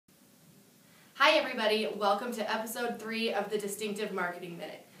Hi everybody, welcome to episode 3 of the Distinctive Marketing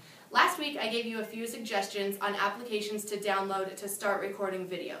Minute. Last week I gave you a few suggestions on applications to download to start recording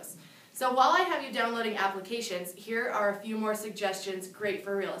videos. So while I have you downloading applications, here are a few more suggestions great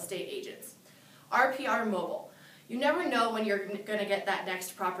for real estate agents. RPR Mobile. You never know when you're going to get that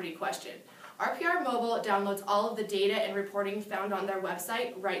next property question. RPR Mobile downloads all of the data and reporting found on their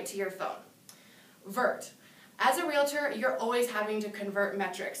website right to your phone. Vert. As a realtor, you're always having to convert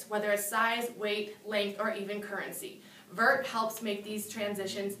metrics, whether it's size, weight, length, or even currency. Vert helps make these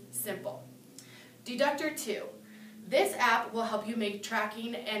transitions simple. Deductor 2. This app will help you make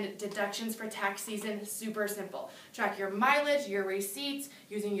tracking and deductions for tax season super simple. Track your mileage, your receipts,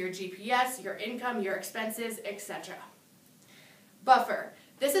 using your GPS, your income, your expenses, etc. Buffer.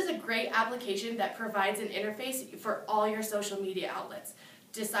 This is a great application that provides an interface for all your social media outlets.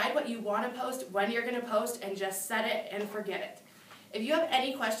 Decide what you want to post, when you're going to post, and just set it and forget it. If you have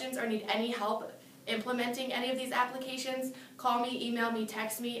any questions or need any help implementing any of these applications, call me, email me,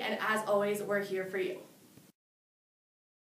 text me, and as always, we're here for you.